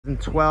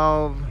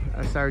2012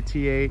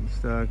 SRT8, it's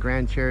the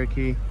Grand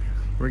Cherokee.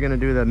 We're gonna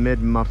do the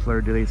mid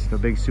muffler deletes, the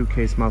big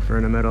suitcase muffler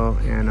in the middle,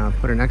 and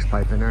put an X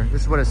pipe in there.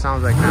 This is what it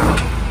sounds like now.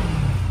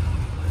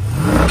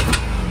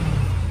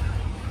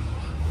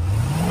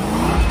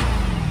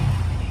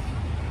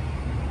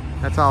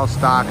 That's all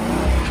stock.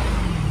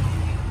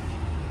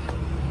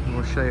 And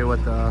we'll show you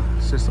what the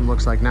system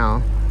looks like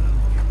now.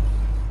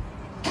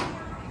 All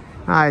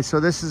right, so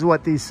this is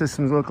what these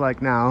systems look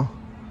like now.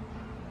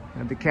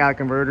 Got the cat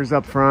converters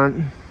up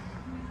front.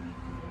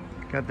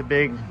 Got the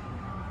big,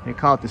 they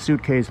call it the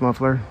suitcase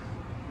muffler.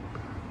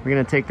 We're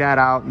gonna take that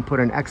out and put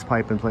an X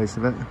pipe in place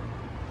of it.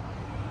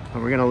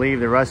 And we're gonna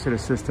leave the rest of the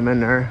system in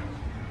there.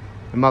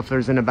 The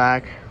muffler's in the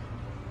back.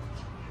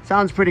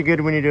 Sounds pretty good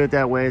when you do it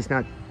that way. It's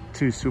not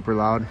too super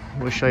loud.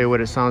 We'll show you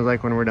what it sounds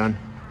like when we're done.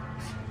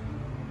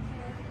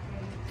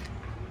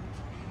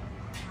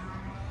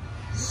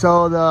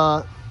 So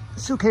the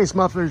suitcase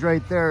muffler's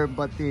right there,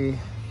 but the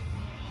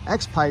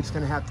X pipe's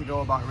gonna have to go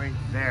about right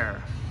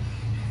there,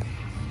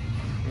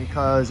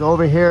 because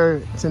over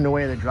here it's in the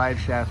way of the drive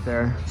shaft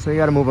there, so you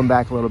got to move them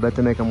back a little bit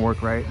to make them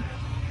work right.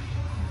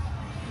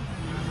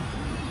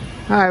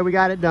 All right, we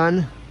got it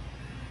done.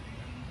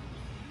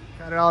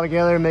 Got it all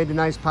together, made the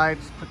nice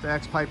pipes, put the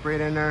X pipe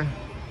right in there.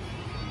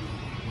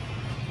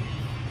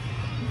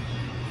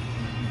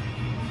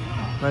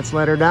 Let's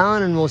let her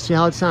down and we'll see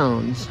how it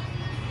sounds.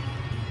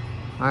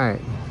 All right.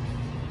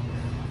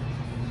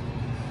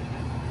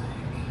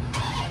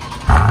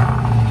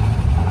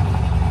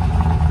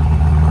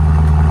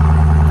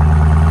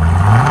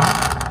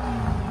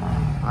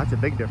 That's a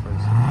big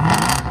difference.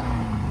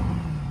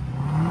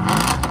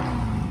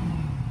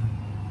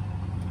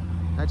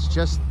 That's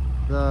just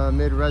the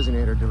mid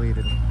resonator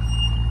deleted.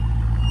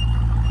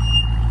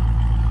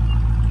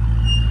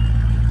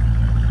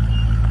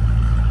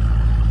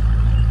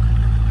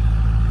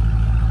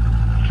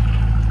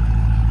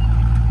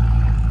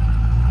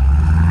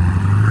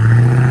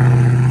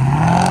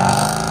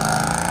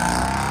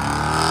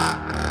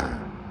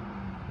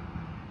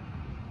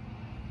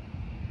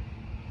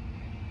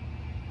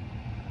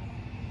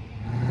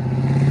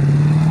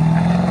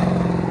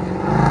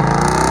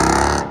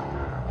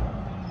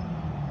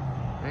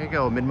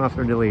 Go mid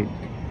muffler delete.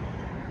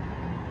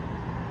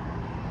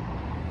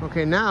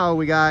 Okay, now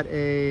we got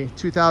a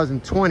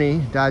 2020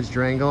 Dodge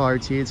Durango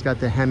RT. It's got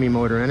the Hemi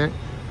motor in it.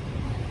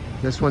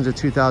 This one's a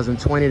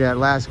 2020. That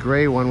last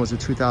gray one was a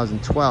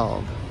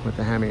 2012 with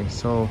the Hemi.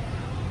 So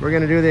we're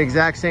gonna do the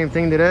exact same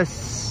thing to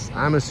this.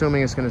 I'm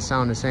assuming it's gonna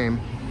sound the same.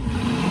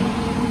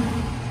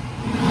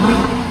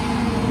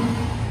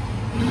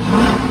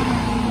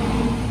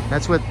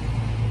 That's with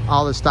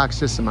all the stock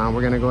system on.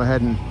 We're gonna go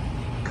ahead and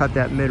cut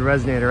that mid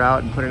resonator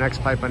out and put an X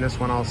pipe on this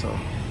one also.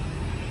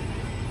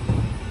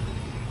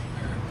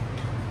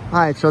 All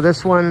right, so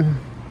this one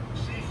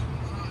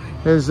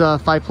is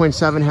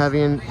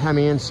 5.7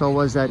 Hemi, and so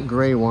was that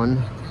gray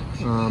one.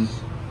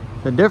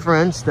 The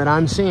difference that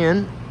I'm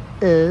seeing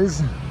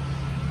is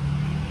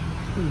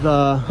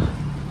the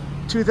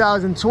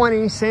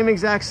 2020, same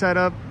exact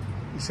setup,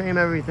 same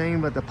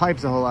everything, but the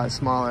pipe's a whole lot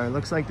smaller. It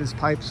looks like this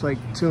pipe's like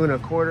 2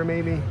 1/4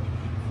 maybe.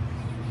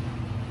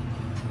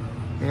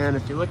 And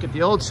if you look at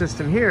the old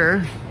system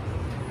here,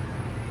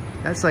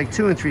 that's like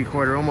 2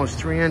 3/4, almost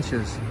 3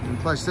 inches. And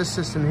plus this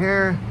system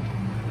here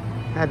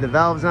had the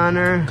valves on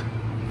there.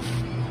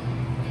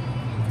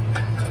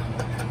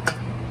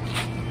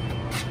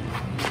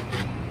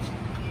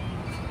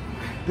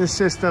 This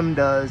system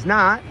does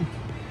not.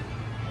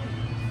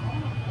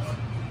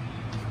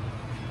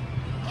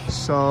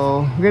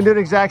 So we're gonna do the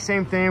exact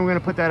same thing. We're gonna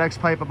put that X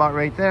pipe about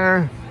right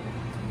there,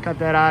 cut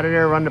that out of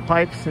there, run the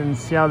pipes, and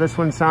see how this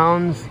one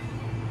sounds.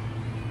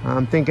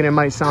 I'm thinking it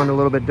might sound a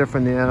little bit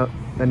different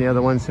than the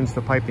other one since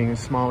the piping is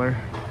smaller.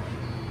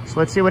 So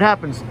let's see what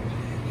happens.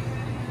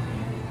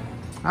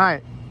 All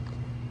right,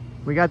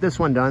 we got this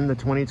one done, the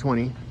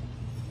 2020.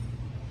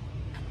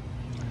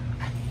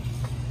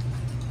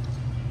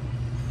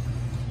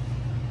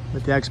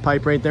 With the X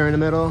pipe right there in the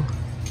middle.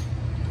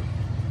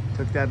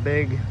 Took that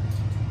big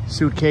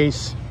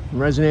suitcase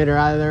resonator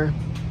out of there.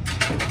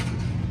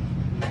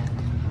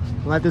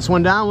 Let this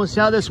one down, we'll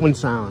see how this one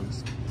sounds.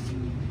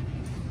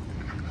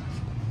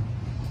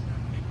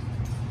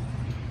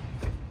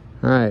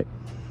 All right,